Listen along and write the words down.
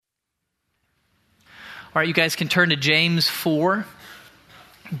All right, you guys can turn to James 4.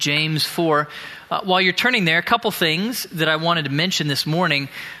 James 4. While you're turning there, a couple things that I wanted to mention this morning.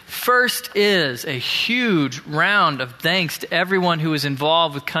 First is a huge round of thanks to everyone who was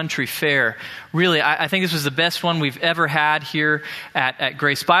involved with Country Fair. Really, I think this was the best one we've ever had here at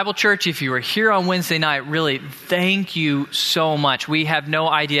Grace Bible Church. If you were here on Wednesday night, really, thank you so much. We have no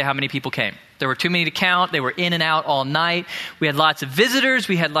idea how many people came. There were too many to count. They were in and out all night. We had lots of visitors.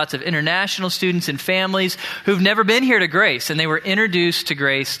 We had lots of international students and families who've never been here to Grace, and they were introduced to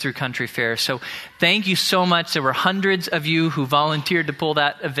Grace through Country Fair. So thank you so much. There were hundreds of you who volunteered to pull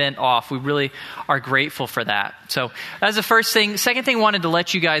that event off. We really are grateful for that. So that's the first thing. Second thing I wanted to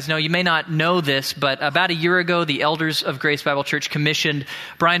let you guys know, you may not know this, but about a year ago, the elders of Grace Bible Church commissioned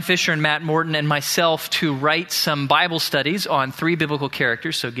Brian Fisher and Matt Morton and myself to write some Bible studies on 3 biblical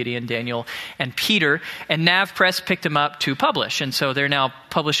characters, so Gideon, Daniel, and Peter, and Nav Press picked them up to publish, and so they're now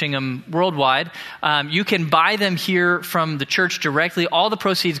publishing them worldwide. You can buy them here from the church directly. All the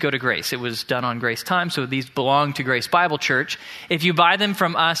proceeds go to Grace. It was done on Grace time, so these belong to Grace Bible Church. If you buy them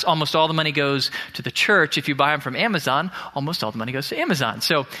from us, almost all the money goes to the church. If you buy them from Amazon, almost all the money goes to Amazon.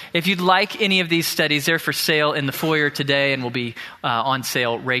 So if you'd like any of these studies, they're for sale in the foyer today and will be on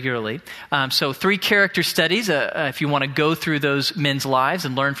sale regularly. So 3 character studies, if you want to go through those men's lives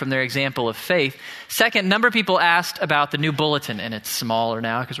and learn from their example of faith. Second, a number of people asked about the new bulletin, and it's smaller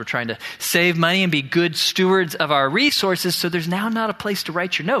now because we're trying to save money and be good stewards of our resources, so there's now not a place to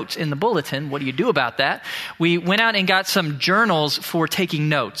write your notes in the bulletin. What do you do about that? We went out and got some journals for taking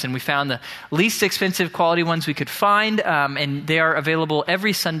notes, and we found the least expensive quality ones we could find, and they are available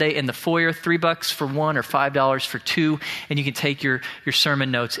every Sunday in the foyer, $3 for 1 or $5 for 2, and you can take your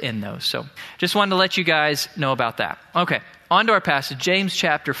sermon notes in those. So just wanted to let you guys know about that. Okay, on to our passage, James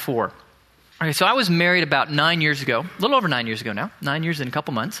chapter 4. Okay, so I was married about 9 years ago, a little over 9 years ago now, 9 years and a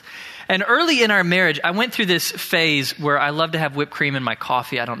couple months. And early in our marriage, I went through this phase where I love to have whipped cream in my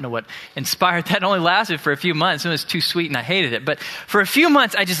coffee. I don't know what inspired that. It only lasted for a few months. It was too sweet and I hated it. But for a few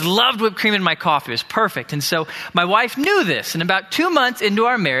months, I just loved whipped cream in my coffee. It was perfect. And so my wife knew this. And about 2 months into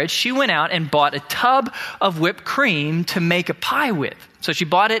our marriage, she went out and bought a tub of whipped cream to make a pie with. So she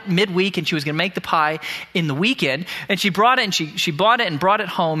bought it midweek, and she was going to make the pie in the weekend. And she brought it, and she bought it and brought it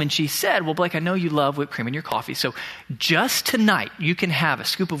home. And she said, well, Blake, I know you love whipped cream in your coffee. So just tonight, you can have a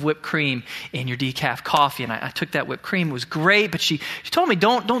scoop of whipped cream in your decaf coffee. And I took that whipped cream. It was great. But she told me,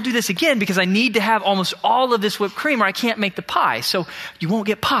 don't do this again, because I need to have almost all of this whipped cream or I can't make the pie. So you won't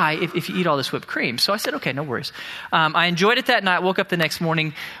get pie if you eat all this whipped cream. So I said, okay, no worries. I enjoyed it that night. Woke up the next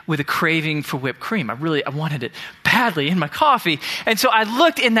morning with a craving for whipped cream. I wanted it badly in my coffee. And so I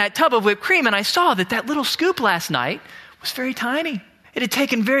looked in that tub of whipped cream and I saw that little scoop last night was very tiny. It had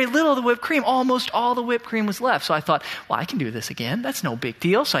taken very little of the whipped cream. Almost all the whipped cream was left. So I thought, well, I can do this again. That's no big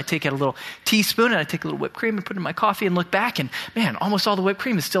deal. So I take out a little teaspoon and I take a little whipped cream and put it in my coffee and look back, and man, almost all the whipped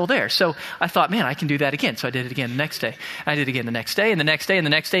cream is still there. So I thought, man, I can do that again. So I did it again the next day. I did it again the next day and the next day and the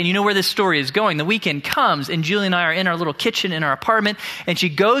next day. And you know where this story is going. The weekend comes and Julie and I are in our little kitchen in our apartment, and she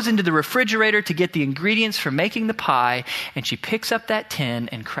goes into the refrigerator to get the ingredients for making the pie, and she picks up that tin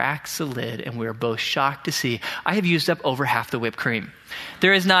and cracks the lid, and we're both shocked to see I have used up over half the whipped cream.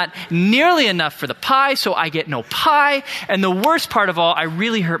 There is not nearly enough for the pie, so I get no pie. And the worst part of all, I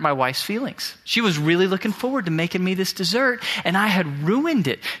really hurt my wife's feelings. She was really looking forward to making me this dessert, and I had ruined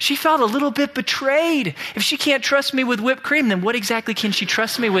it. She felt a little bit betrayed. If she can't trust me with whipped cream, then what exactly can she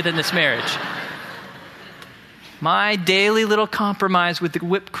trust me with in this marriage? My daily little compromise with the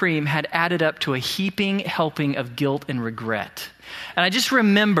whipped cream had added up to a heaping helping of guilt and regret. And I just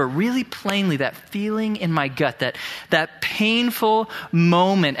remember really plainly that feeling in my gut, that painful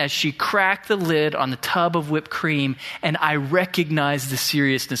moment as she cracked the lid on the tub of whipped cream, and I recognized the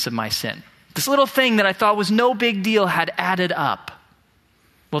seriousness of my sin. This little thing that I thought was no big deal had added up.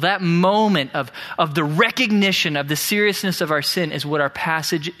 Well, that moment of the recognition of the seriousness of our sin is what our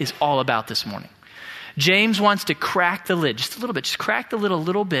passage is all about this morning. James wants to crack the lid just a little bit, just crack the lid a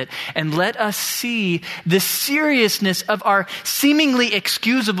little bit, and let us see the seriousness of our seemingly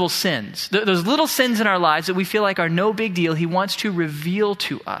excusable sins. Those little sins in our lives that we feel like are no big deal. He wants to reveal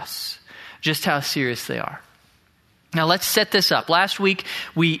to us just how serious they are. Now let's set this up. Last week,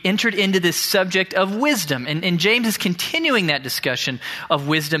 we entered into this subject of wisdom, and James is continuing that discussion of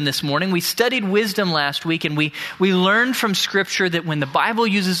wisdom this morning. We studied wisdom last week, and we learned from Scripture that when the Bible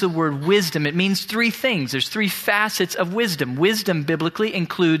uses the word wisdom, it means 3 things. There's 3 facets of wisdom. Wisdom biblically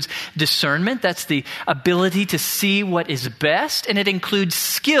includes discernment. That's the ability to see what is best, and it includes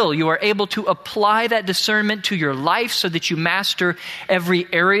skill. You are able to apply that discernment to your life so that you master every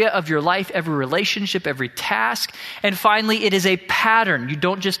area of your life, every relationship, every task. And finally, it is a pattern. You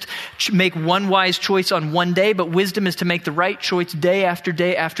don't just make one wise choice on one day, but wisdom is to make the right choice day after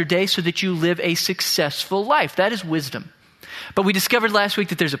day after day so that you live a successful life. That is wisdom. But we discovered last week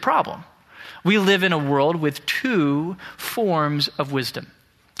that there's a problem. We live in a world with two forms of wisdom.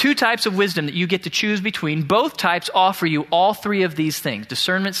 Two types of wisdom that you get to choose between. Both types offer you all three of these things: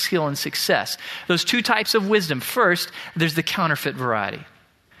 discernment, skill, and success. Those two types of wisdom. First, there's the counterfeit variety.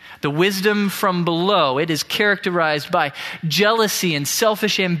 The wisdom from below. It is characterized by jealousy and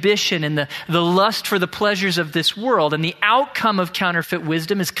selfish ambition and the lust for the pleasures of this world. And the outcome of counterfeit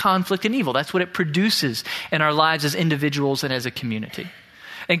wisdom is conflict and evil. That's what it produces in our lives as individuals and as a community.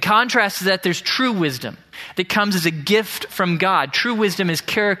 In contrast to that, there's true wisdom that comes as a gift from God. True wisdom is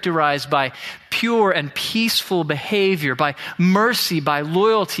characterized by pure and peaceful behavior, by mercy, by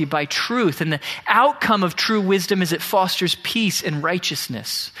loyalty, by truth. And the outcome of true wisdom is it fosters peace and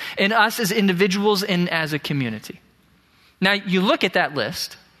righteousness in us as individuals and as a community. Now, you look at that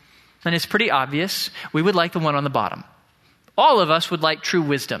list, and it's pretty obvious. We would like the one on the bottom. All of us would like true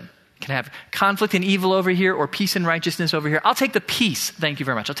wisdom. Can have conflict and evil over here or peace and righteousness over here. I'll take the peace. Thank you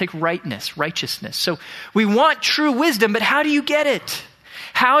very much. I'll take righteousness. So we want true wisdom, but how do you get it?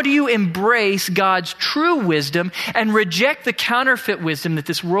 How do you embrace God's true wisdom and reject the counterfeit wisdom that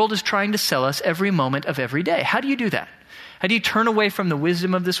this world is trying to sell us every moment of every day? How do you do that? How do you turn away from the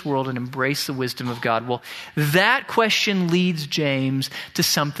wisdom of this world and embrace the wisdom of God? Well, that question leads James to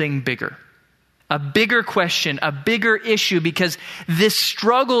something bigger. A bigger question, a bigger issue, because this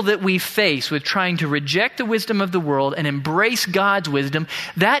struggle that we face with trying to reject the wisdom of the world and embrace God's wisdom,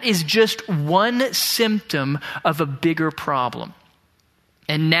 that is just one symptom of a bigger problem.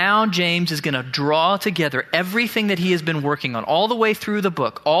 And now James is going to draw together everything that he has been working on all the way through the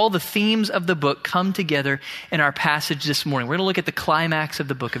book. All the themes of the book come together in our passage this morning. We're going to look at the climax of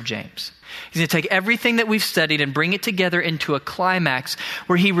the book of James. He's going to take everything that we've studied and bring it together into a climax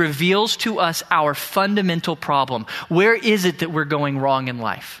where he reveals to us our fundamental problem. Where is it that we're going wrong in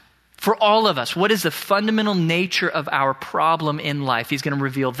life? For all of us, what is the fundamental nature of our problem in life? He's going to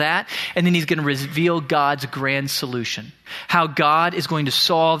reveal that, and then he's going to reveal God's grand solution. How God is going to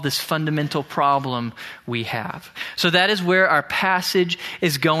solve this fundamental problem we have. So that is where our passage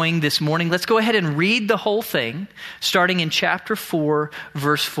is going this morning. Let's go ahead and read the whole thing, starting in chapter 4,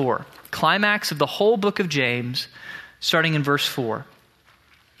 verse 4. Climax of the whole book of James, starting in verse 4.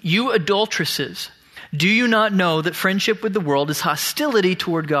 You adulteresses, do you not know that friendship with the world is hostility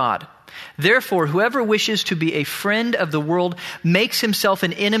toward God? Therefore, whoever wishes to be a friend of the world makes himself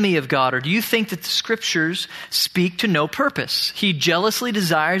an enemy of God. Or do you think that the scriptures speak to no purpose? He jealously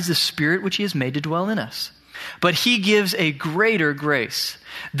desires the Spirit which he has made to dwell in us. But he gives a greater grace.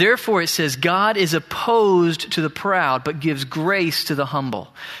 Therefore, it says, God is opposed to the proud, but gives grace to the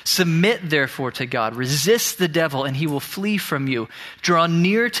humble. Submit, therefore, to God. Resist the devil, and he will flee from you. Draw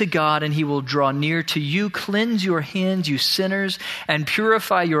near to God, and he will draw near to you. Cleanse your hands, you sinners, and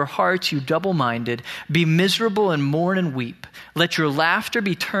purify your hearts, you double-minded. Be miserable and mourn and weep. Let your laughter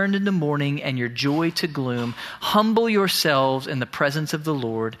be turned into mourning and your joy to gloom. Humble yourselves in the presence of the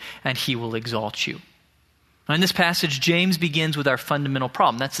Lord, and he will exalt you. In this passage, James begins with our fundamental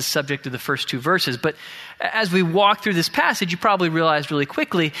problem. That's the subject of the first two verses. But as we walk through this passage, you probably realized really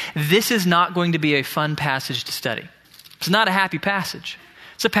quickly, this is not going to be a fun passage to study. It's not a happy passage.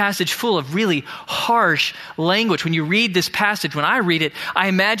 It's a passage full of really harsh language. When you read this passage, when I read it, I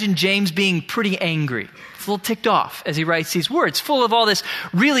imagine James being pretty angry. He's a little ticked off as he writes these words, full of all this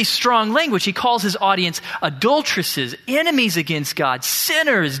really strong language. He calls his audience adulteresses, enemies against God,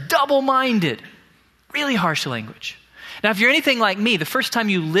 sinners, double-minded. Really harsh language. Now, if you're anything like me, the first time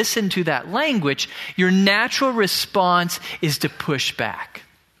you listen to that language, your natural response is to push back.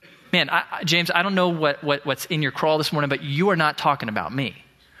 Man, James, I don't know what's in your crawl this morning, but you are not talking about me.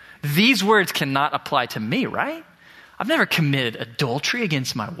 These words cannot apply to me, right? I've never committed adultery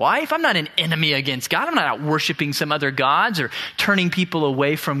against my wife. I'm not an enemy against God. I'm not out worshiping some other gods or turning people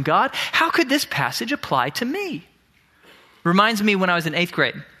away from God. How could this passage apply to me? Reminds me when I was in 8th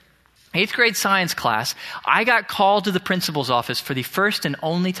grade. 8th grade science class, I got called to the principal's office for the first and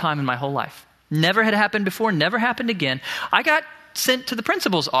only time in my whole life. Never had happened before, never happened again. I got sent to the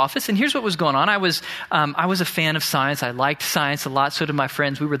principal's office, and here's what was going on. I was a fan of science. I liked science a lot. So did my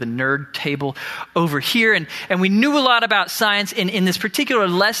friends. We were the nerd table over here, and we knew a lot about science. In this particular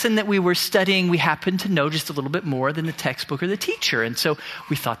lesson that we were studying, we happened to know just a little bit more than the textbook or the teacher, and so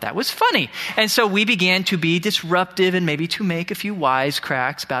we thought that was funny. And so we began to be disruptive and maybe to make a few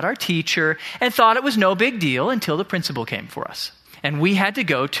wisecracks about our teacher, and thought it was no big deal until the principal came for us. And we had to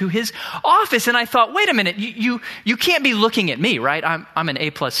go to his office. And I thought, wait a minute, you can't be looking at me, right? I'm an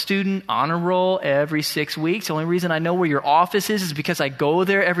A+ student, honor roll every 6 weeks. The only reason I know where your office is because I go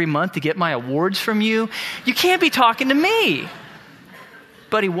there every month to get my awards from you. You can't be talking to me.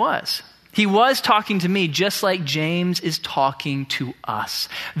 But he was. He was talking to me just like James is talking to us.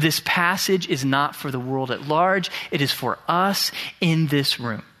 This passage is not for the world at large. It is for us in this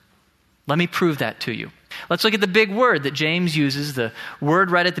room. Let me prove that to you. Let's look at the big word that James uses, the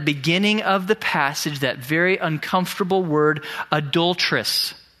word right at the beginning of the passage, that very uncomfortable word,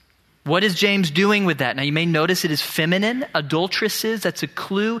 adulteress. What is James doing with that? Now you may notice it is feminine, adulteresses. That's a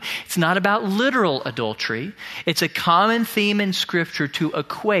clue. It's not about literal adultery. It's a common theme in Scripture to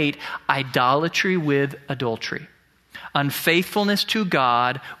equate idolatry with adultery. Unfaithfulness to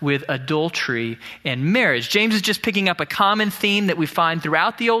God with adultery and marriage. James is just picking up a common theme that we find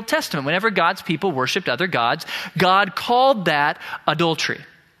throughout the Old Testament. Whenever God's people worshiped other gods, God called that adultery.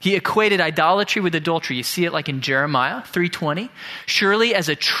 He equated idolatry with adultery. You see it like in Jeremiah 3:20. Surely as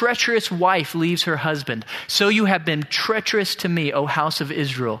a treacherous wife leaves her husband, so you have been treacherous to me, O house of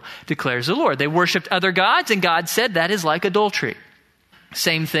Israel, declares the Lord. They worshiped other gods, and God said that is like adultery.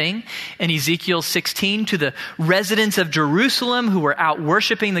 Same thing in Ezekiel 16 to the residents of Jerusalem who were out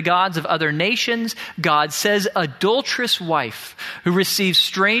worshiping the gods of other nations. God says, adulterous wife who receives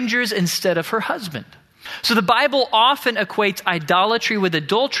strangers instead of her husband. So the Bible often equates idolatry with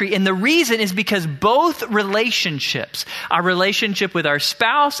adultery, and the reason is because both relationships, our relationship with our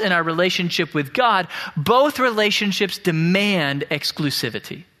spouse and our relationship with God, both relationships demand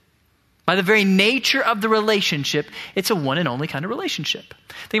exclusivity. By the very nature of the relationship, it's a one and only kind of relationship.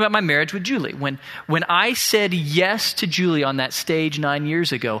 Think about my marriage with Julie. When I said yes to Julie on that stage 9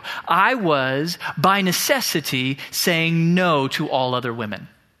 years ago, I was, by necessity, saying no to all other women,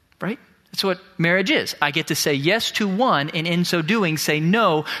 right? That's what marriage is. I get to say yes to one, and in so doing, say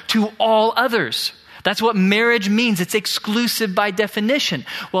no to all others. That's what marriage means. It's exclusive by definition.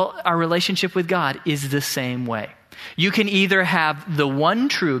 Well, our relationship with God is the same way. You can either have the one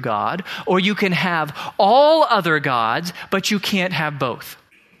true God, or you can have all other gods, but you can't have both.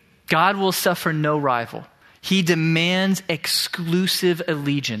 God will suffer no rival. He demands exclusive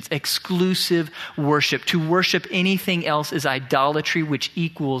allegiance, exclusive worship. To worship anything else is idolatry, which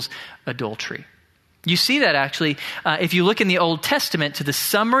equals adultery. You see that actually, if you look in the Old Testament to the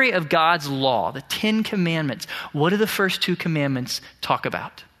summary of God's law, the 10 Commandments. What do the first 2 commandments talk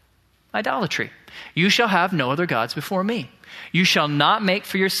about? Idolatry. You shall have no other gods before me. You shall not make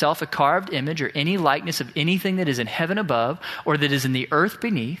for yourself a carved image or any likeness of anything that is in heaven above, or that is in the earth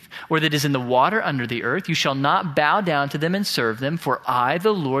beneath, or that is in the water under the earth. You shall not bow down to them and serve them, for I,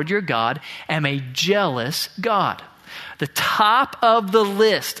 the Lord your God, am a jealous God. The top of the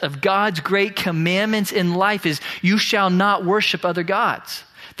list of God's great commandments in life is you shall not worship other gods.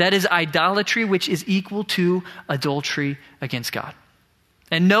 That is idolatry, which is equal to adultery against God.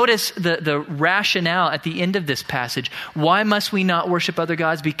 And notice the rationale at the end of this passage. Why must we not worship other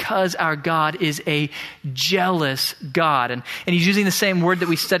gods? Because our God is a jealous God. And he's using the same word that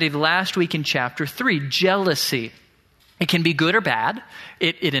we studied last week in chapter 3, jealousy. It can be good or bad.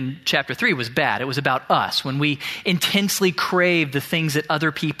 It in chapter 3 was bad. It was about us when we intensely crave the things that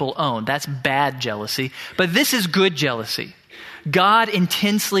other people own. That's bad jealousy. But this is good jealousy. God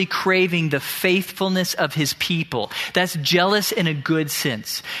intensely craving the faithfulness of his people. That's jealous in a good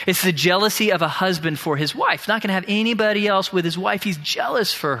sense. It's the jealousy of a husband for his wife. Not going to have anybody else with his wife. He's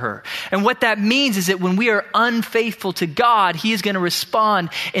jealous for her. And what that means is that when we are unfaithful to God, he is going to respond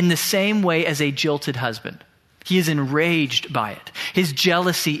in the same way as a jilted husband. He is enraged by it. His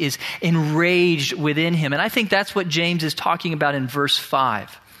jealousy is enraged within him. And I think that's what James is talking about in verse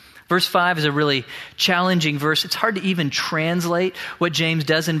 5. Verse 5 is a really challenging verse. It's hard to even translate what James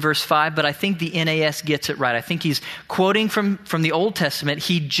does in verse 5, but I think the NAS gets it right. I think he's quoting from the Old Testament.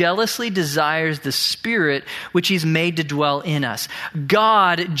 He jealously desires the Spirit which he's made to dwell in us.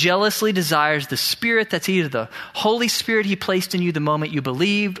 God jealously desires the Spirit. That's either the Holy Spirit he placed in you the moment you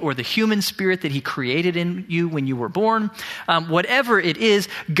believed, or the human spirit that he created in you when you were born. Whatever it is,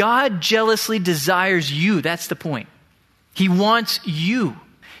 God jealously desires you. That's the point. He wants you.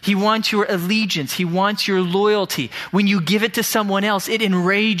 He wants your allegiance. He wants your loyalty. When you give it to someone else, it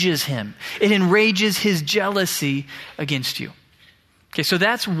enrages him. It enrages his jealousy against you. Okay, so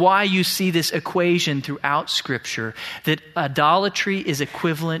that's why you see this equation throughout Scripture, that idolatry is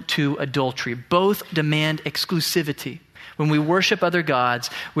equivalent to adultery. Both demand exclusivity. When we worship other gods,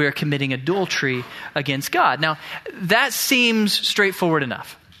 we are committing adultery against God. Now, that seems straightforward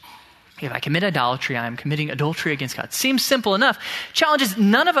enough. If I commit idolatry, I am committing adultery against God. Seems simple enough. Challenge is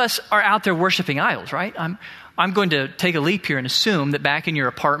none of us are out there worshiping idols, right? I'm going to take a leap here and assume that back in your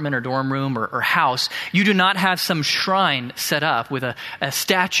apartment or dorm room or house, you do not have some shrine set up with a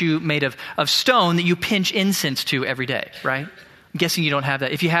statue made of stone that you pinch incense to every day, right? I'm guessing you don't have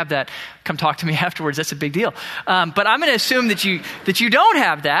that. If you have that, come talk to me afterwards. That's a big deal. But I'm going to assume that you don't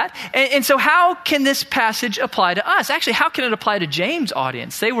have that. And so how can this passage apply to us? Actually, how can it apply to James'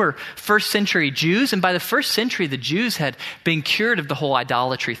 audience? They were first century Jews, and by the first century, the Jews had been cured of the whole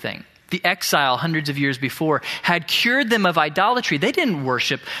idolatry thing. The exile hundreds of years before had cured them of idolatry. They didn't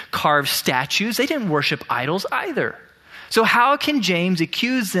worship carved statues. They didn't worship idols either. So how can James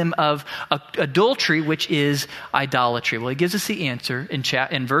accuse them of adultery, which is idolatry? Well, he gives us the answer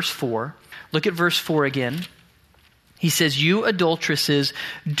in verse 4. Look at verse 4 again. He says, "You adulteresses,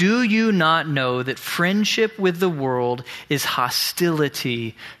 do you not know that friendship with the world is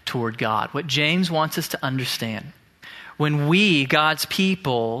hostility toward God?" What James wants us to understand: when we, God's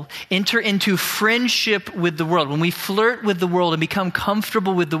people, enter into friendship with the world, when we flirt with the world and become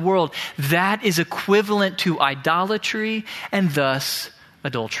comfortable with the world, that is equivalent to idolatry and thus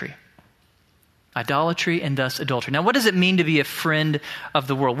adultery. Idolatry and thus adultery. Now, what does it mean to be a friend of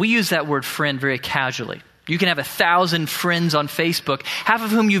the world? We use that word friend very casually. You can have 1,000 friends on Facebook, half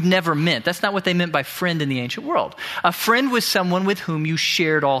of whom you've never met. That's not what they meant by friend in the ancient world. A friend was someone with whom you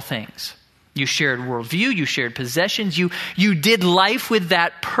shared all things. You shared worldview, you shared possessions, you did life with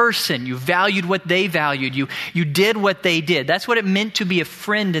that person. You valued what they valued, you did what they did. That's what it meant to be a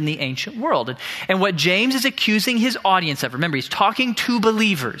friend in the ancient world. And what James is accusing his audience of, remember, he's talking to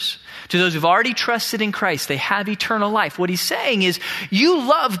believers, to those who've already trusted in Christ. They have eternal life. What he's saying is, you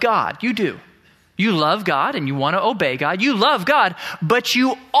love God, you do. You love God and you want to obey God. You love God, but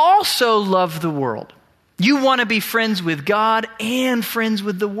you also love the world. You want to be friends with God and friends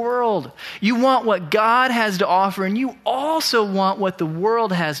with the world. You want what God has to offer, and you also want what the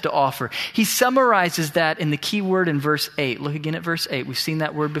world has to offer. He summarizes that in the key word in verse 8. Look again at verse 8. We've seen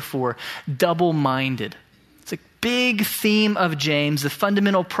that word before. Double-minded. It's a big theme of James, the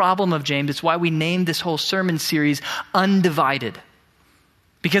fundamental problem of James. It's why we named this whole sermon series Undivided.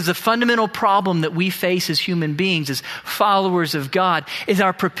 Because the fundamental problem that we face as human beings, as followers of God, is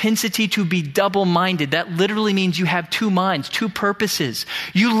our propensity to be double-minded. That literally means you have two minds, two purposes.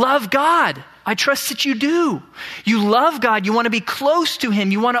 You love God. I trust that you do. You love God. You want to be close to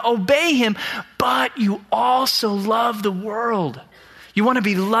Him. You want to obey Him. But you also love the world. You want to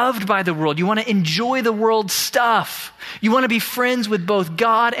be loved by the world. You want to enjoy the world's stuff. You want to be friends with both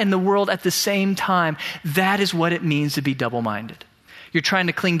God and the world at the same time. That is what it means to be double-minded. You're trying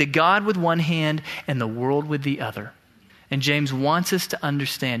to cling to God with one hand and the world with the other. And James wants us to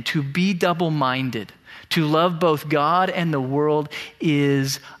understand, to be double-minded, to love both God and the world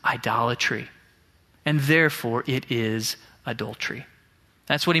is idolatry. And therefore it is adultery.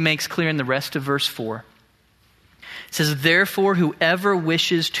 That's what he makes clear in the rest of verse 4. It says, "Therefore, whoever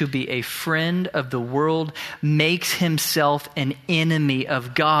wishes to be a friend of the world makes himself an enemy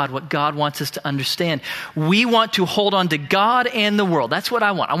of God." What God wants us to understand. We want to hold on to God and the world. That's what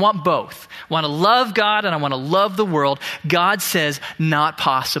I want. I want both. I want to love God and I want to love the world. God says, not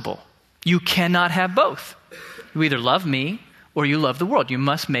possible. You cannot have both. You either love me or you love the world. You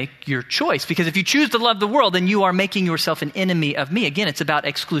must make your choice. Because if you choose to love the world, then you are making yourself an enemy of me. Again, it's about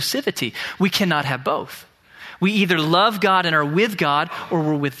exclusivity. We cannot have both. We either love God and are with God, or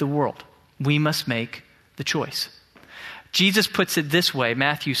we're with the world. We must make the choice. Jesus puts it this way,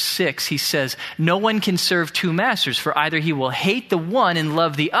 Matthew 6, he says, "No one can serve two masters, for either he will hate the one and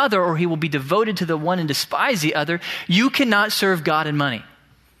love the other, or he will be devoted to the one and despise the other. You cannot serve God and money."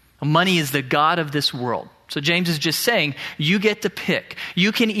 Money is the god of this world. So James is just saying, you get to pick.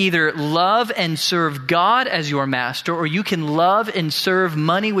 You can either love and serve God as your master, or you can love and serve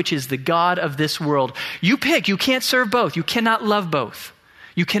money, which is the god of this world. You pick. You can't serve both. You cannot love both.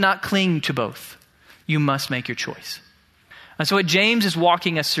 You cannot cling to both. You must make your choice. And so what James is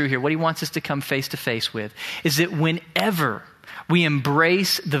walking us through here, what he wants us to come face to face with, is that whenever we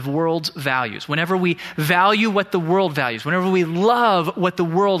embrace the world's values, whenever we value what the world values, whenever we love what the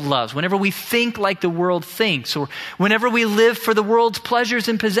world loves, whenever we think like the world thinks, or whenever we live for the world's pleasures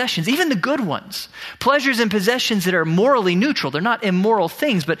and possessions, even the good ones, pleasures and possessions that are morally neutral, they're not immoral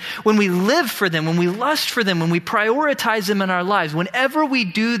things, but when we live for them, when we lust for them, when we prioritize them in our lives, whenever we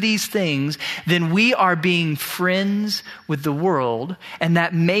do these things, then we are being friends with the world, and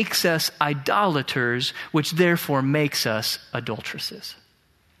that makes us idolaters, which therefore makes us adulterers.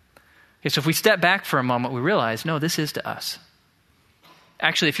 Okay, so if we step back for a moment, we realize, no, this is to us.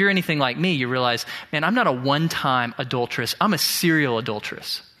 Actually, if you're anything like me, you realize, man, I'm not a one-time adulteress. I'm a serial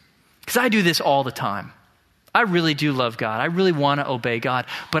adulteress. Because I do this all the time. I really do love God. I really want to obey God,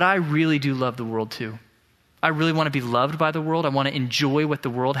 but I really do love the world too. I really want to be loved by the world. I want to enjoy what the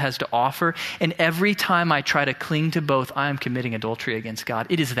world has to offer. And every time I try to cling to both, I am committing adultery against God.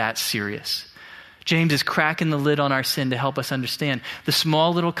 It is that serious. James is cracking the lid on our sin to help us understand the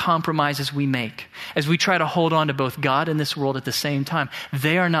small little compromises we make as we try to hold on to both God and this world at the same time.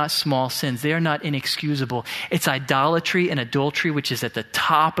 They are not small sins. They are not inexcusable. It's idolatry and adultery, which is at the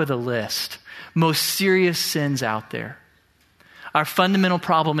top of the list. Most serious sins out there. Our fundamental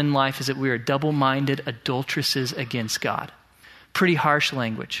problem in life is that we are double-minded adulteresses against God. Pretty harsh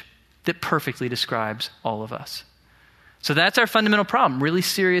language that perfectly describes all of us. So that's our fundamental problem. Really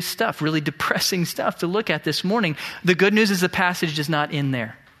serious stuff, really depressing stuff to look at this morning. The good news is the passage is not in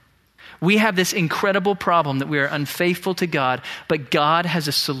there. We have this incredible problem that we are unfaithful to God, but God has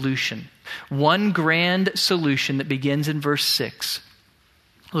a solution. One grand solution that begins in verse 6.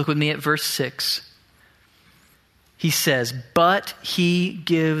 Look with me at verse 6. He says, but he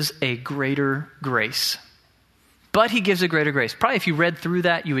gives a greater grace. But he gives a greater grace. Probably if you read through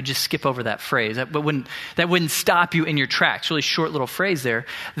that, you would just skip over that phrase. That wouldn't stop you in your tracks. Really short little phrase there.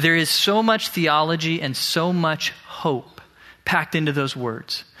 There is so much theology and so much hope packed into those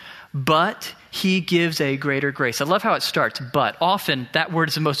words. But he gives a greater grace. I love how it starts, but. Often that word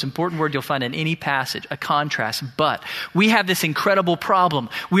is the most important word you'll find in any passage, a contrast, but. We have this incredible problem.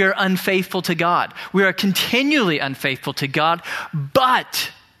 We are unfaithful to God. We are continually unfaithful to God,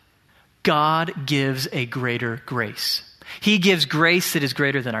 but God gives a greater grace. He gives grace that is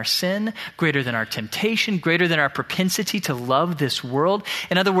greater than our sin, greater than our temptation, greater than our propensity to love this world.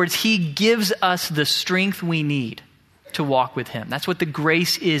 In other words, he gives us the strength we need to walk with him. That's what the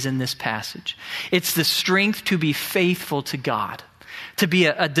grace is in this passage. It's the strength to be faithful to God, to be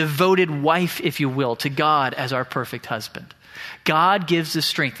a devoted wife, if you will, to God as our perfect husband. God gives the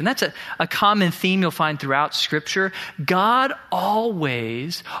strength. And that's a common theme you'll find throughout Scripture. God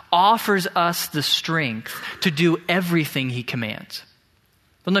always offers us the strength to do everything he commands.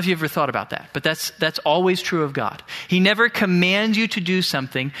 I don't know if you've ever thought about that, but that's always true of God. He never commands you to do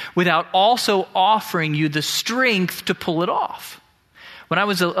something without also offering you the strength to pull it off. When I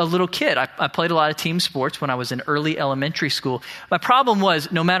was a little kid, I played a lot of team sports when I was in early elementary school. My problem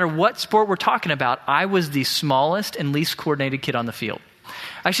was, no matter what sport we're talking about, I was the smallest and least coordinated kid on the field.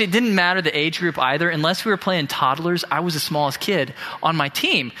 Actually, it didn't matter the age group either. Unless we were playing toddlers, I was the smallest kid on my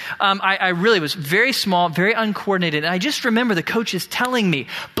team. I really was very small, very uncoordinated. And I just remember the coaches telling me,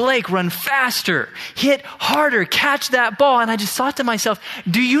 Blake, run faster, hit harder, catch that ball. And I just thought to myself,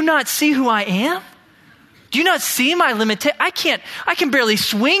 do you not see who I am? Do you not see my limitation? I can barely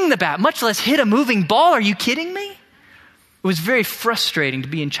swing the bat, much less hit a moving ball. Are you kidding me? It was very frustrating to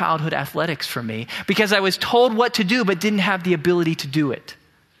be in childhood athletics for me because I was told what to do but didn't have the ability to do it.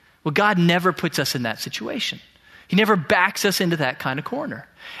 Well, God never puts us in that situation. He never backs us into that kind of corner.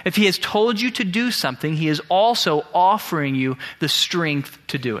 If he has told you to do something, he is also offering you the strength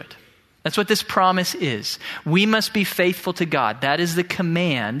to do it. That's what this promise is. We must be faithful to God. That is the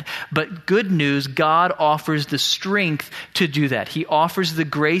command. But good news, God offers the strength to do that. He offers the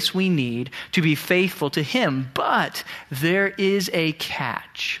grace we need to be faithful to him. But there is a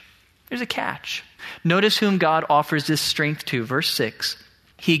catch. There's a catch. Notice whom God offers this strength to. Verse 6.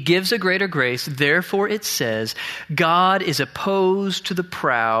 He gives a greater grace. Therefore it says, God is opposed to the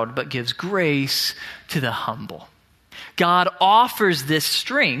proud, but gives grace to the humble. God offers this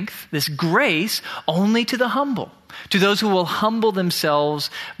strength, this grace, only to the humble, to those who will humble themselves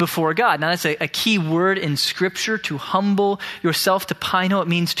before God. Now that's a key word in Scripture, to humble yourself, to paino. It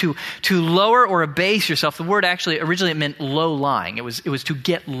means to lower or abase yourself. The word actually, originally it meant low-lying. It was to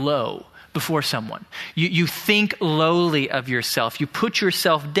get low before someone. You think lowly of yourself. You put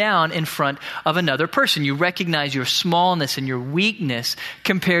yourself down in front of another person. You recognize your smallness and your weakness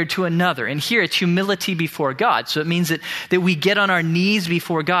compared to another. And here it's humility before God. So it means that we get on our knees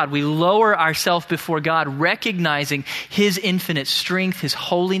before God. We lower ourselves before God, recognizing his infinite strength, his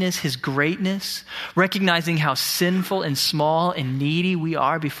holiness, his greatness, recognizing how sinful and small and needy we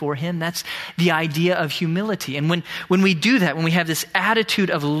are before him. That's the idea of humility. And when we do that, when we have this attitude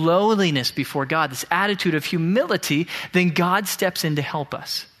of lowliness before God, this attitude of humility, then God steps in to help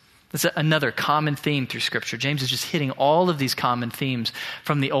us. That's another common theme through Scripture. James is just hitting all of these common themes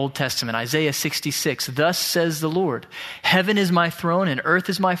from the Old Testament. Isaiah 66, thus says the Lord, heaven is my throne and earth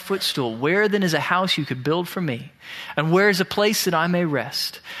is my footstool. Where then is a house you could build for me? And where is a place that I may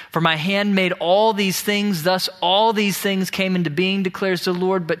rest? For my hand made all these things, thus all these things came into being, declares the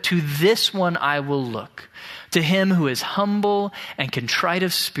Lord. But to this one I will look, to him who is humble and contrite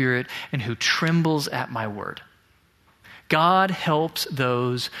of spirit and who trembles at my word. God helps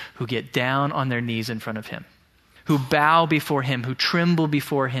those who get down on their knees in front of him, who bow before him, who tremble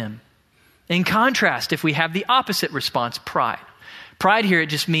before him. In contrast, if we have the opposite response, pride. Pride here, it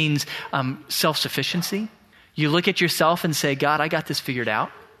just means self-sufficiency. You look at yourself and say, God, I got this figured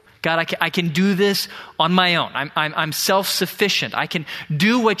out. God, I can do this on my own. I'm self-sufficient. I can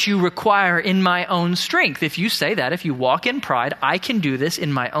do what you require in my own strength. If you say that, if you walk in pride, I can do this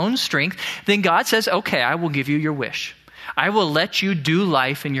in my own strength, then God says, okay, I will give you your wish. I will let you do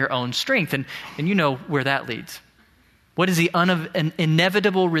life in your own strength. And you know where that leads. What is the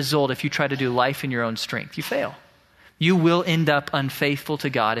inevitable result if you try to do life in your own strength? You fail. You will end up unfaithful to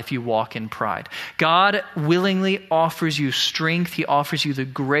God if you walk in pride. God willingly offers you strength. He offers you the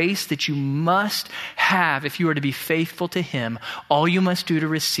grace that you must have if you are to be faithful to him. All you must do to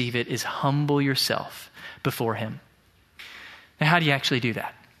receive it is humble yourself before him. Now, how do you actually do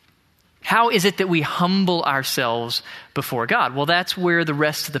that? How is it that we humble ourselves before God? Well, that's where the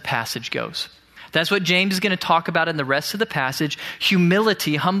rest of the passage goes. That's what James is going to talk about in the rest of the passage.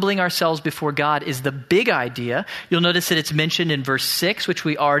 Humility, humbling ourselves before God, is the big idea. You'll notice that it's mentioned in verse 6, which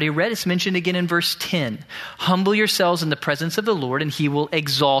we already read. It's mentioned again in verse 10. Humble yourselves in the presence of the Lord, and he will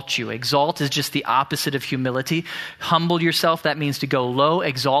exalt you. Exalt is just the opposite of humility. Humble yourself, that means to go low.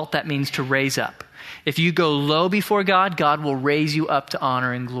 Exalt, that means to raise up. If you go low before God, God will raise you up to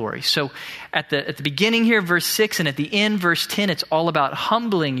honor and glory. So at the beginning here, verse 6, and at the end, verse 10, it's all about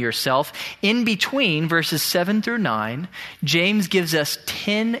humbling yourself. In between, verses 7 through 9, James gives us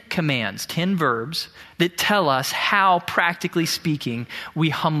 10 commands, 10 verbs that tell us how, practically speaking, we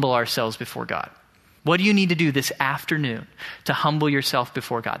humble ourselves before God. What do you need to do this afternoon to humble yourself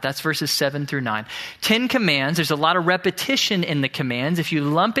before God? That's verses 7 through 9. 10 commands. There's a lot of repetition in the commands. If you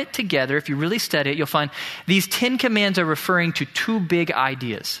lump it together, if you really study it, you'll find these 10 commands are referring to two big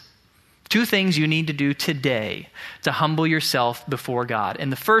ideas. Two things you need to do today to humble yourself before God.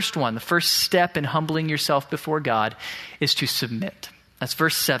 And the first one, the first step in humbling yourself before God is to submit. That's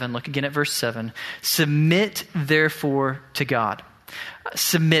verse 7. Look again at verse 7. Submit, therefore, to God.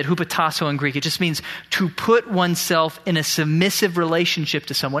 Submit, hupotasso in Greek, it just means to put oneself in a submissive relationship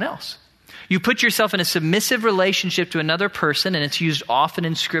to someone else. You put yourself in a submissive relationship to another person, and it's used often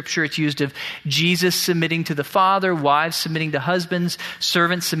in Scripture. It's used of Jesus submitting to the Father, wives submitting to husbands,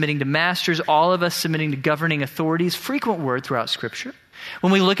 servants submitting to masters, all of us submitting to governing authorities. Frequent word throughout Scripture.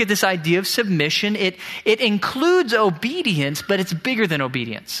 When we look at this idea of submission, it includes obedience, but it's bigger than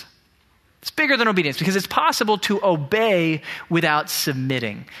obedience. It's bigger than obedience because it's possible to obey without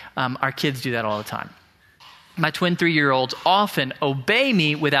submitting. Our kids do that all the time. My twin 3-year-olds often obey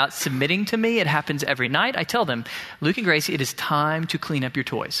me without submitting to me. It happens every night. I tell them, Luke and Gracie, it is time to clean up your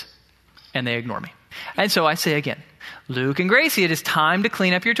toys. And they ignore me. And so I say again, Luke and Gracie, it is time to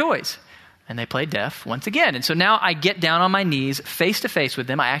clean up your toys. And they play deaf once again. And so now I get down on my knees face to face with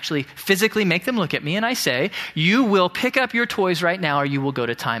them. I actually physically make them look at me and I say, you will pick up your toys right now or you will go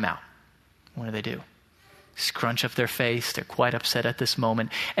to timeout. What do? Scrunch up their face. They're quite upset at this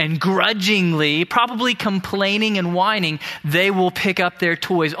moment. And grudgingly, probably complaining and whining, they will pick up their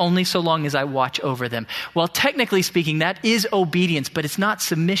toys only so long as I watch over them. Well, technically speaking, that is obedience, but it's not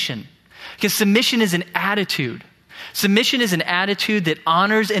submission. Because submission is an attitude. Submission is an attitude that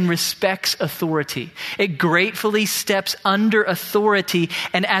honors and respects authority. It gratefully steps under authority,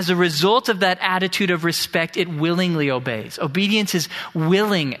 and as a result of that attitude of respect, it willingly obeys. Obedience is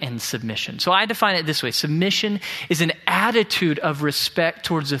willing in submission. So I define it this way. Submission is an attitude of respect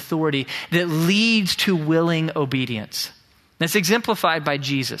towards authority that leads to willing obedience. That's exemplified by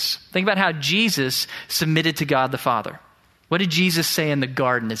Jesus. Think about how Jesus submitted to God the Father. What did Jesus say in the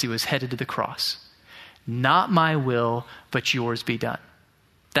garden as he was headed to the cross? Not my will, but yours be done.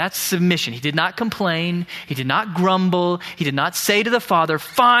 That's submission. He did not complain. He did not grumble. He did not say to the Father,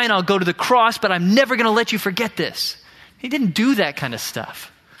 fine, I'll go to the cross, but I'm never going to let you forget this. He didn't do that kind of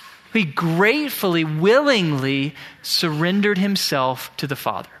stuff. He gratefully, willingly surrendered himself to the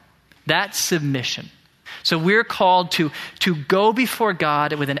Father. That's submission. So we're called to go before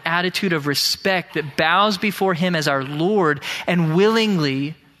God with an attitude of respect that bows before him as our Lord and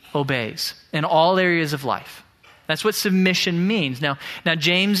willingly obeys in all areas of life. That's what submission means. Now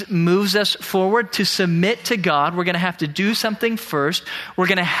James moves us forward to submit to God. We're going to have to do something first. We're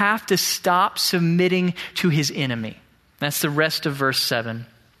going to have to stop submitting to his enemy. That's the rest of verse 7.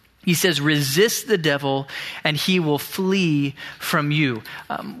 He says, resist the devil and he will flee from you.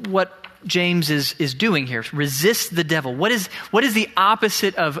 What James is doing here, resist the devil. What is the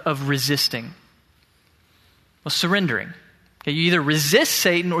opposite of resisting? Well, surrendering. Okay, you either resist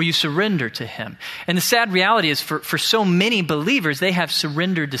Satan or you surrender to him. And the sad reality is for so many believers, they have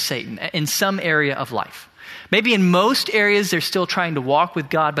surrendered to Satan in some area of life. Maybe in most areas they're still trying to walk with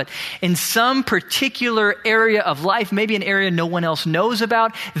God, but in some particular area of life, maybe an area no one else knows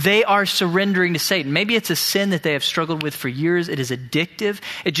about, they are surrendering to Satan. Maybe it's a sin that they have struggled with for years. It is addictive.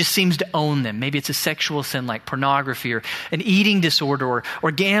 It just seems to own them. Maybe it's a sexual sin like pornography or an eating disorder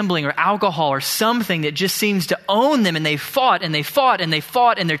or gambling or alcohol or something that just seems to own them, and they fought and they fought and they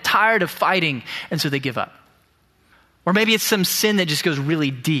fought and they're tired of fighting, and so they give up. Or maybe it's some sin that just goes really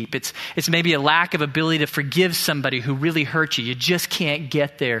deep. It's maybe a lack of ability to forgive somebody who really hurt you. You just can't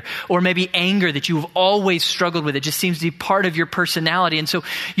get there. Or maybe anger that you've always struggled with. It just seems to be part of your personality. And so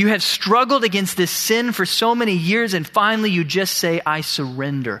you have struggled against this sin for so many years, and finally you just say, I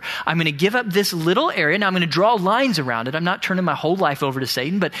surrender. I'm going to give up this little area. Now I'm going to draw lines around it. I'm not turning my whole life over to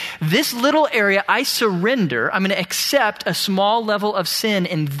Satan, but this little area, I surrender. I'm going to accept a small level of sin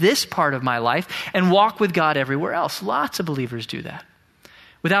in this part of my life and walk with God everywhere else. Lots of believers do that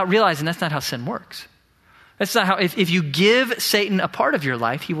without realizing that's not how sin works. That's not how, if you give Satan a part of your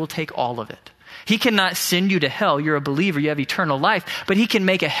life, he will take all of it. He cannot send you to hell. You're a believer. You have eternal life, but he can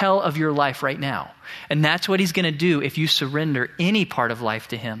make a hell of your life right now. And that's what he's going to do if you surrender any part of life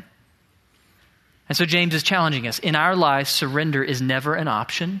to him. And so James is challenging us. In our lives, surrender is never an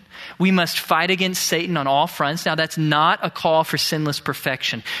option. We must fight against Satan on all fronts. Now, that's not a call for sinless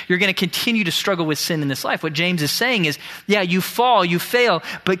perfection. You're going to continue to struggle with sin in this life. What James is saying is, yeah, you fall, you fail,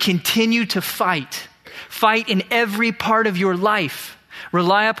 but continue to fight. Fight in every part of your life.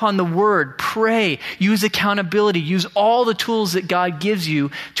 Rely upon the word, pray, use accountability, use all the tools that God gives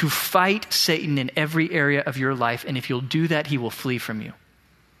you to fight Satan in every area of your life. And if you'll do that, he will flee from you.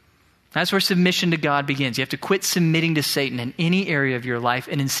 That's where submission to God begins. You have to quit submitting to Satan in any area of your life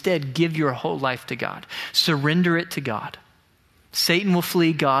and instead give your whole life to God. Surrender it to God. Satan will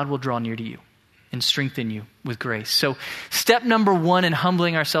flee, God will draw near to you and strengthen you with grace. So step number one in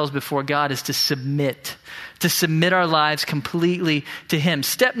humbling ourselves before God is to submit our lives completely to him.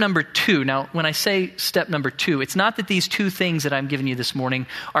 Step number two, now when I say step number two, it's not that these two things that I'm giving you this morning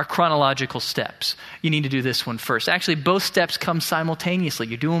are chronological steps. You need to do this one first. Actually, both steps come simultaneously.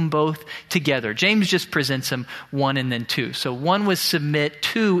 You do them both together. James just presents them one and then two. So one was submit,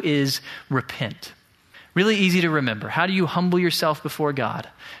 two is repent. Really easy to remember. How do you humble yourself before God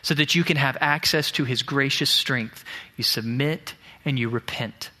so that you can have access to his gracious strength? You submit and you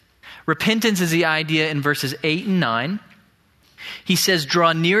repent. Repentance is the idea in verses 8 and 9. He says,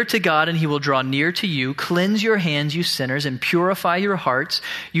 draw near to God and he will draw near to you. Cleanse your hands, you sinners, and purify your hearts,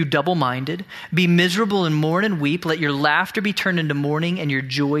 you double-minded. Be miserable and mourn and weep. Let your laughter be turned into mourning and your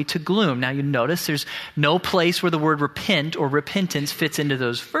joy to gloom. Now you notice there's no place where the word repent or repentance fits into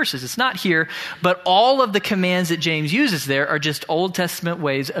those verses. It's not here, but all of the commands that James uses there are just Old Testament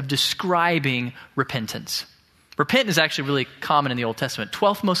ways of describing repentance. Repent is actually really common in the Old Testament.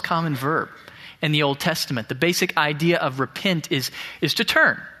 12th most common verb in the Old Testament. The basic idea of repent is to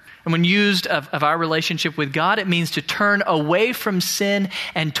turn. And when used of our relationship with God, it means to turn away from sin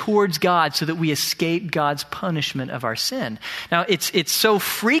and towards God so that we escape God's punishment of our sin. Now, it's so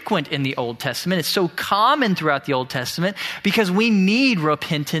frequent in the Old Testament. It's so common throughout the Old Testament because we need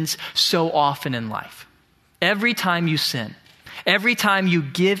repentance so often in life. Every time you sin, every time you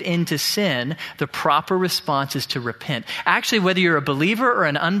give in to sin, the proper response is to repent. Actually, whether you're a believer or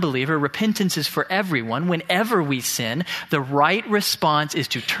an unbeliever, repentance is for everyone. Whenever we sin, the right response is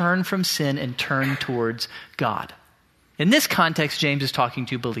to turn from sin and turn towards God. In this context, James is talking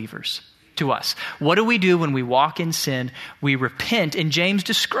to believers, to us. What do we do when we walk in sin? We repent, and James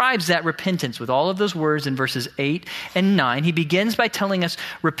describes that repentance with all of those words in verses 8 and 9. He begins by telling us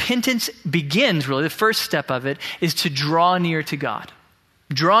repentance begins, really, the first step of it is to draw near to God.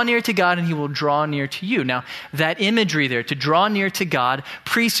 Draw near to God and he will draw near to you. Now, that imagery there, to draw near to God,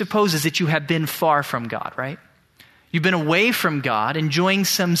 presupposes that you have been far from God, right? You've been away from God, enjoying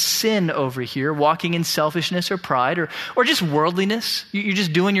some sin over here, walking in selfishness or pride or just worldliness. You're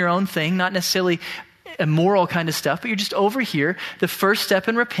just doing your own thing, not necessarily immoral kind of stuff, but you're just over here. The first step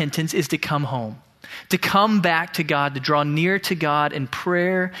in repentance is to come home, to come back to God, to draw near to God in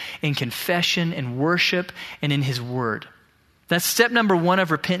prayer, in confession, in worship, and in his word. That's step number one of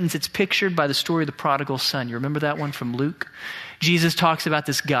repentance. It's pictured by the story of the prodigal son. You remember that one from Luke? Jesus talks about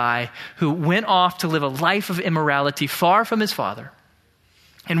this guy who went off to live a life of immorality far from his father.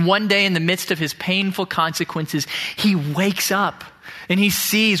 And one day in the midst of his painful consequences, he wakes up and he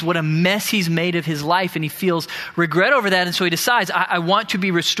sees what a mess he's made of his life and he feels regret over that. And so he decides, I want to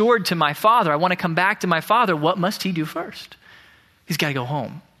be restored to my father. I want to come back to my father. What must he do first? He's got to go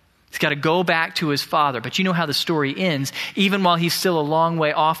home. He's got to go back to his father. But you know how the story ends. Even while he's still a long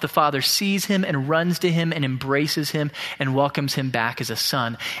way off, the father sees him and runs to him and embraces him and welcomes him back as a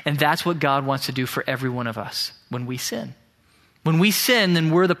son. And that's what God wants to do for every one of us when we sin. When we sin,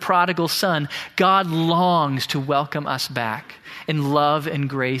 then we're the prodigal son. God longs to welcome us back in love and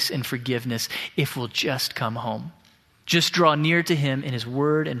grace and forgiveness if we'll just come home. Just draw near to him in his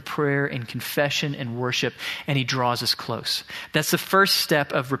word and prayer and confession and worship, and he draws us close. That's the first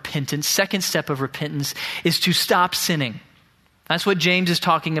step of repentance. Second step of repentance is to stop sinning. That's what James is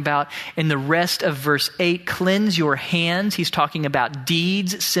talking about in the rest of verse 8. Cleanse your hands. He's talking about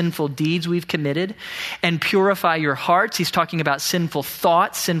deeds, sinful deeds we've committed. And purify your hearts. He's talking about sinful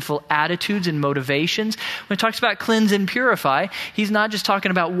thoughts, sinful attitudes and motivations. When he talks about cleanse and purify, he's not just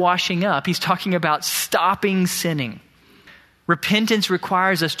talking about washing up. He's talking about stopping sinning. Repentance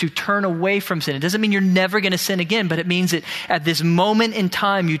requires us to turn away from sin. It doesn't mean you're never going to sin again, but it means that at this moment in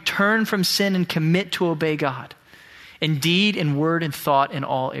time, you turn from sin and commit to obey God in deed, in word, and thought in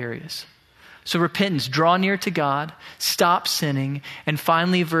all areas. So repentance, draw near to God, stop sinning, and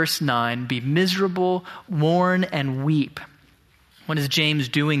finally, verse 9, be miserable, mourn, and weep. What is James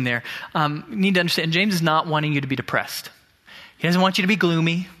doing there? You need to understand, James is not wanting you to be depressed. He doesn't want you to be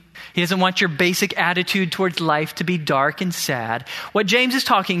gloomy. He doesn't want your basic attitude towards life to be dark and sad. What James is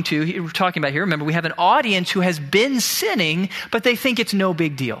talking about here, remember, we have an audience who has been sinning, but they think it's no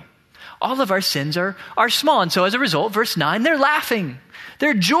big deal. All of our sins are small. And so as a result, verse 9, they're laughing.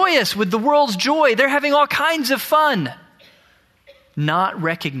 They're joyous with the world's joy. They're having all kinds of fun, not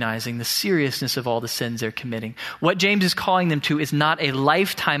recognizing the seriousness of all the sins they're committing. What James is calling them to is not a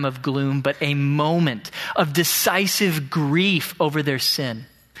lifetime of gloom, but a moment of decisive grief over their sin.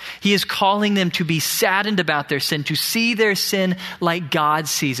 He is calling them to be saddened about their sin, to see their sin like God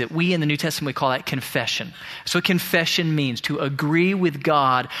sees it. We in the New Testament, we call that confession. So what confession means, to agree with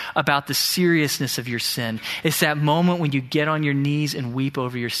God about the seriousness of your sin. It's that moment when you get on your knees and weep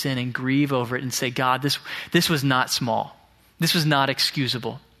over your sin and grieve over it and say, God, this was not small. This was not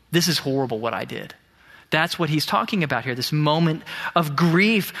excusable. This is horrible what I did. That's what he's talking about here, this moment of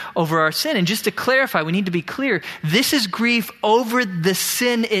grief over our sin. And just to clarify, we need to be clear, this is grief over the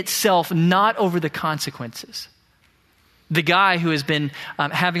sin itself, not over the consequences. The guy who has been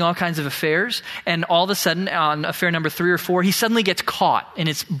having all kinds of affairs, and all of a sudden on affair number 3 or 4, he suddenly gets caught and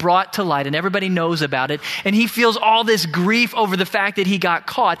it's brought to light and everybody knows about it. And he feels all this grief over the fact that he got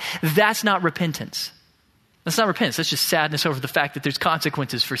caught. That's not repentance. That's not repentance. That's just sadness over the fact that there's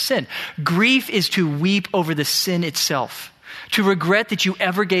consequences for sin. Grief is to weep over the sin itself, to regret that you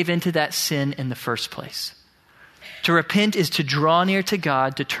ever gave into that sin in the first place. To repent is to draw near to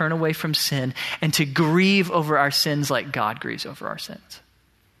God, to turn away from sin, and to grieve over our sins like God grieves over our sins.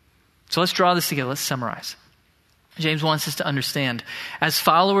 So let's draw this together. Let's summarize. James wants us to understand, as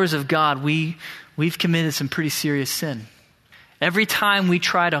followers of God, we've committed some pretty serious sin. Every time we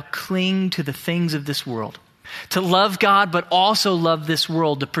try to cling to the things of this world, to love God, but also love this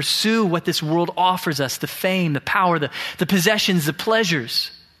world, to pursue what this world offers us, the fame, the power, the possessions, the pleasures.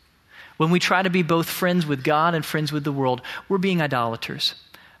 When we try to be both friends with God and friends with the world, we're being idolaters.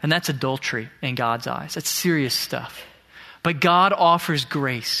 And that's adultery in God's eyes. That's serious stuff. But God offers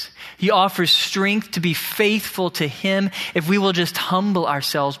grace. He offers strength to be faithful to him if we will just humble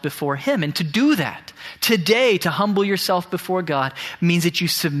ourselves before him. And to do that, today, to humble yourself before God means that you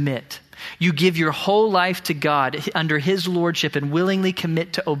submit. You give your whole life to God under his lordship and willingly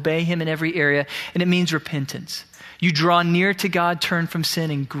commit to obey him in every area. And it means repentance. You draw near to God, turn from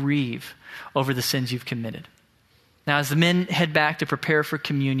sin, and grieve over the sins you've committed. Now, as the men head back to prepare for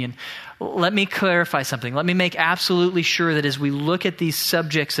communion, let me clarify something. Let me make absolutely sure that as we look at these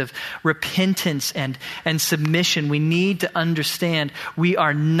subjects of repentance and submission, we need to understand we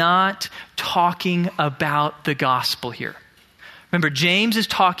are not talking about the gospel here. Remember, James is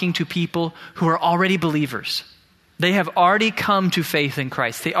talking to people who are already believers. They have already come to faith in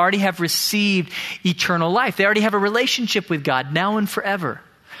Christ. They already have received eternal life. They already have a relationship with God now and forever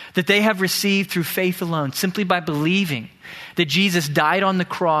that they have received through faith alone, simply by believing that Jesus died on the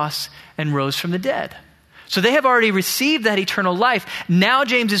cross and rose from the dead. So they have already received that eternal life. Now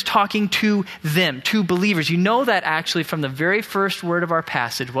James is talking to them, to believers. You know that actually from the very first word of our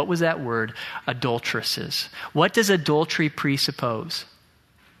passage. What was that word? Adulteresses. What does adultery presuppose?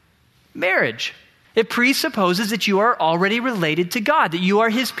 Marriage. It presupposes that you are already related to God, that you are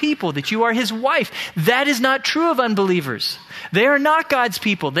his people, that you are his wife. That is not true of unbelievers. They are not God's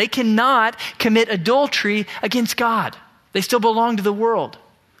people. They cannot commit adultery against God. They still belong to the world.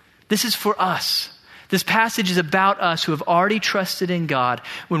 This is for us. This passage is about us who have already trusted in God.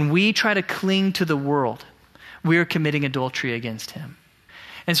 When we try to cling to the world, we are committing adultery against him.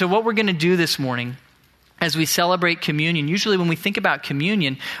 And so what we're going to do this morning as we celebrate communion, usually when we think about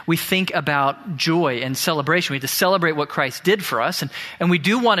communion, we think about joy and celebration. We have to celebrate what Christ did for us. And we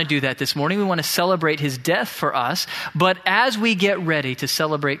do want to do that this morning. We want to celebrate his death for us. But as we get ready to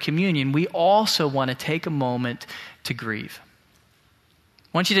celebrate communion, we also want to take a moment to grieve.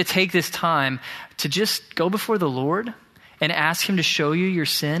 I want you to take this time to just go before the Lord and ask him to show you your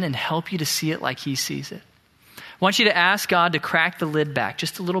sin and help you to see it like he sees it. I want you to ask God to crack the lid back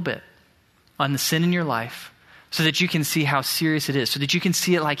just a little bit on the sin in your life so that you can see how serious it is, so that you can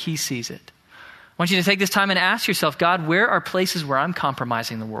see it like he sees it. I want you to take this time and ask yourself, God, where are places where I'm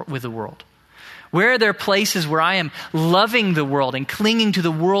compromising with the world? Where are there places where I am loving the world and clinging to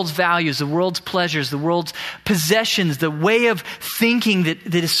the world's values, the world's pleasures, the world's possessions, the way of thinking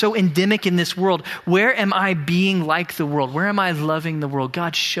that is so endemic in this world? Where am I being like the world? Where am I loving the world?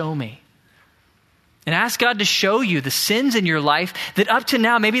 God, show me. And ask God to show you the sins in your life that up to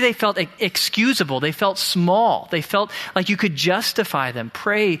now, maybe they felt excusable. They felt small. They felt like you could justify them.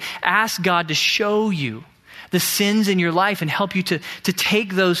 Pray, ask God to show you the sins in your life and help you to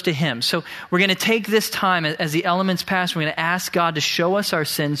take those to him. So we're going to take this time as the elements pass. We're going to ask God to show us our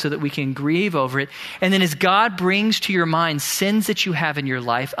sins so that we can grieve over it. And then as God brings to your mind sins that you have in your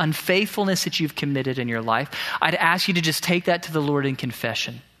life, unfaithfulness that you've committed in your life, I'd ask you to just take that to the Lord in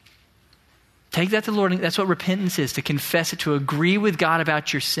confession. Take that to the Lord. That's what repentance is, to confess it, to agree with God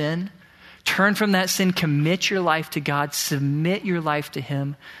about your sin. Turn from that sin, commit your life to God, submit your life to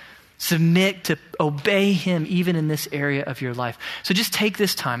him, submit to obey him even in this area of your life. So just take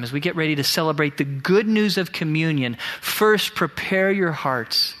this time as we get ready to celebrate the good news of communion. First, prepare your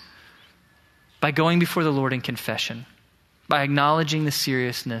hearts by going before the Lord in confession, by acknowledging the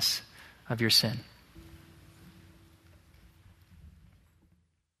seriousness of your sin.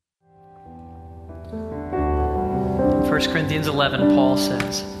 1 Corinthians 11, Paul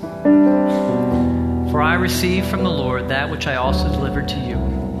says, "For I received from the Lord that which I also delivered to you.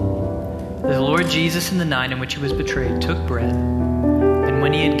 That the Lord Jesus, in the night in which he was betrayed, took bread, and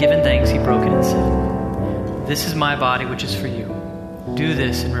when he had given thanks, he broke it and said, 'This is my body which is for you. Do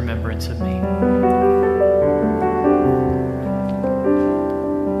this in remembrance of me.'"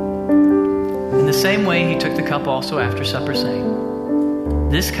 In the same way, he took the cup also after supper, saying,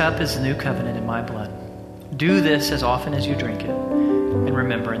 "This cup is the new covenant in my blood. Do this as often as you drink it in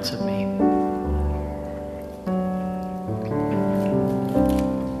remembrance of me."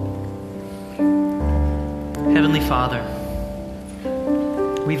 Heavenly Father,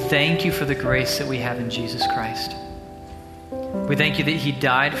 we thank you for the grace that we have in Jesus Christ. We thank you that he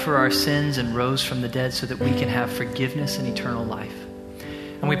died for our sins and rose from the dead so that we can have forgiveness and eternal life.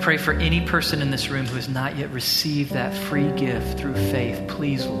 And we pray for any person in this room who has not yet received that free gift through faith.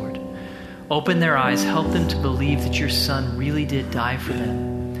 Please, Lord, open their eyes, help them to believe that your Son really did die for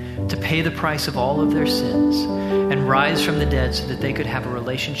them, to pay the price of all of their sins, and rise from the dead so that they could have a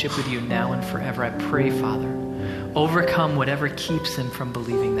relationship with you now and forever. I pray, Father, overcome whatever keeps them from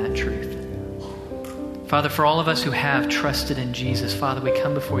believing that truth. Father, for all of us who have trusted in Jesus, Father, we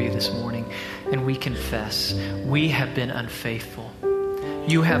come before you this morning and we confess we have been unfaithful.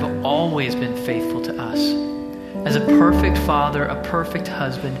 You have always been faithful to us. As a perfect father, a perfect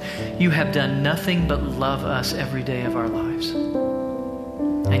husband, you have done nothing but love us every day of our lives.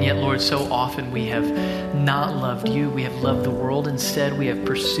 And yet, Lord, so often we have not loved you. We have loved the world instead. We have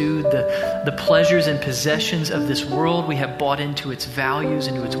pursued the pleasures and possessions of this world. We have bought into its values,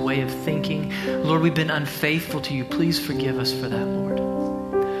 into its way of thinking. Lord, we've been unfaithful to you. Please forgive us for that, Lord.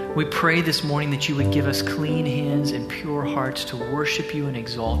 We pray this morning that you would give us clean hands and pure hearts to worship you and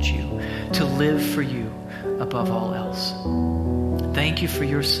exalt you, to live for you above all else. Thank you for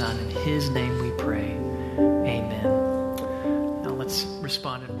your Son. In his name we pray. Amen. Now let's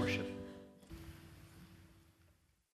respond in worship.